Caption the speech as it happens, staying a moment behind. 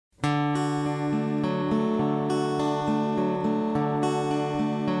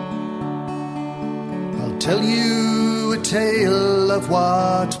tell you a tale of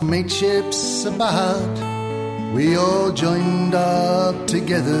what mateship's about. We all joined up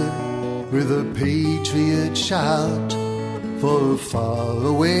together with a patriot shout, for a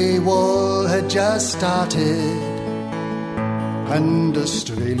faraway war had just started, and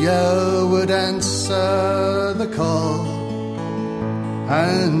Australia would answer the call.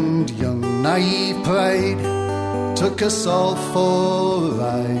 And young naive pride took us all for a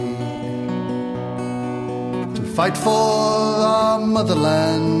ride to fight for our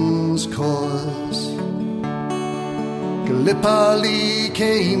motherland's cause. Gallipoli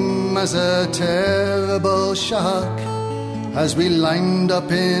came as a terrible shock as we lined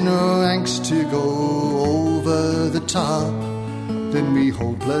up in ranks to go over the top. Then we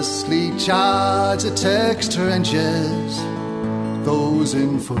hopelessly charged the Turks' trenches. Those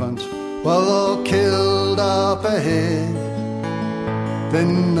in front were all killed up ahead.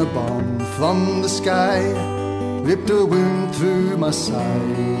 Then a bomb from the sky ripped a wound through my side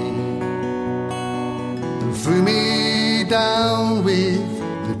and threw me down with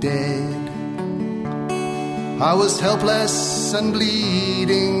the dead. I was helpless and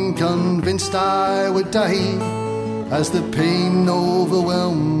bleeding, convinced I would die, as the pain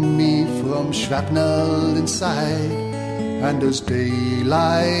overwhelmed me from shrapnel inside. And as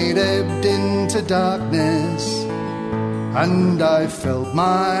daylight ebbed into darkness, and I felt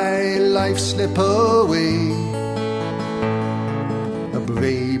my life slip away, a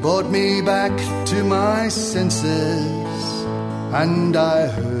bray brought me back to my senses, and I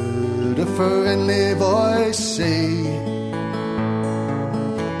heard a friendly voice say,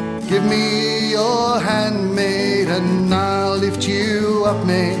 give me your hand, mate, and I'll lift you up,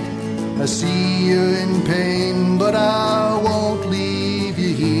 mate. I see you're in pain, but I won't leave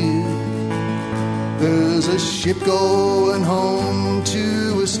you here. There's a ship going home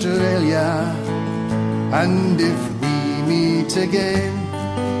to Australia, and if we meet again,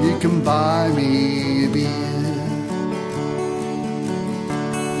 you can buy me a beer.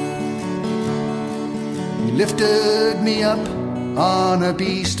 He lifted me up on a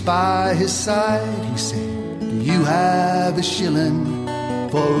beast by his side. He said, do you have a shilling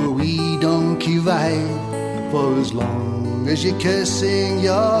for a wee donkey ride? For as long as you're cursing,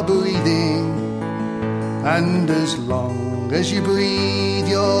 you're breathing, and as long as you breathe,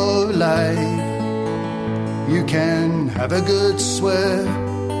 you're alive. You can have a good swear,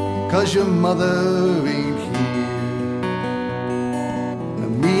 'cause your mother ain't here,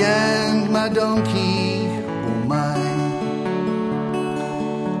 and me and my donkey were mine.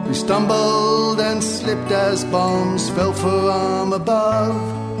 We stumbled and slipped as bombs fell from above.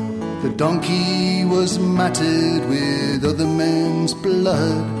 The donkey was matted with other men's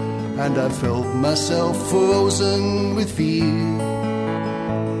blood, and I felt myself frozen with fear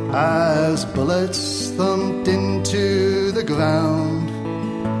as bullets thumped into the ground.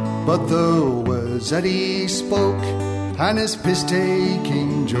 But the words that he spoke and his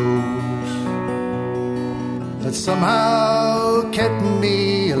piss-taking jokes that somehow kept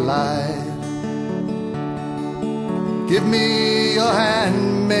me alive. Give me your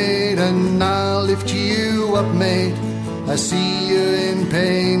hand, mate, and I'll lift you up, mate. I see you're in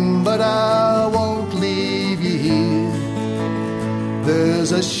pain, but I won't leave you here.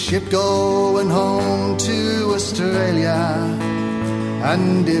 There's a ship going home to Australia,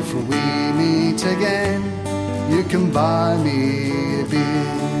 and if we meet again, you can buy me a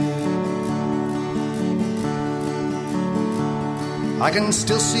beer. I can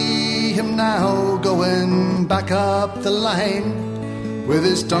still see him now going back up the line, with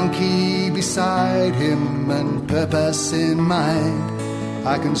his donkey beside him and purpose in mind.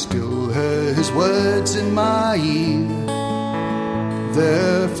 I can still hear his words in my ear.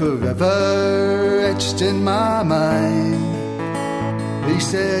 They're forever etched in my mind. He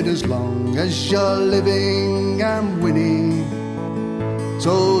said, as long as you're living, I'm winning,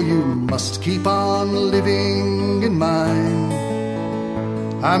 so you must keep on living in mine.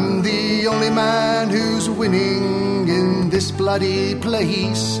 I'm the only man who's winning in this bloody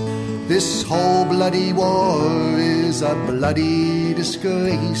place. This whole bloody war is a bloody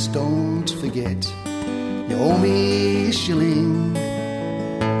disgrace. Don't forget, you owe me a shilling.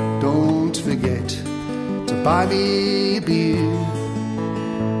 Don't forget to buy me a beer.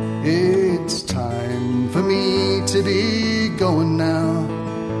 It's time for me to be going now,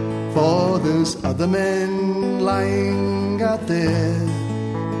 for there's other men lying out there.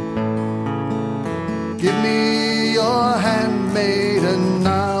 Give me your hand, mate, and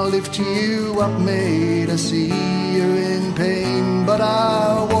I'll lift you up, mate. I see you're in pain, but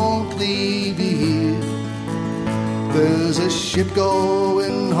I won't leave you here. There's a ship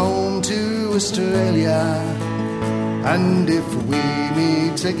going home to Australia, and if we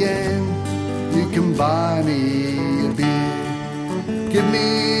meet again, you can buy me a beer. Give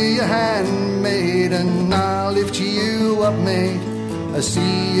me a hand, mate, and I'll lift you up, mate. I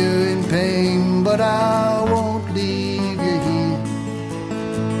see you're in pain, but I won't leave you here.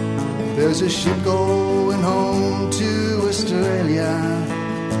 There's a ship going home to Australia,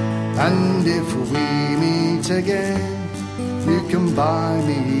 and if we meet again, you can buy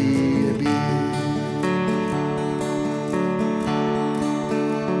me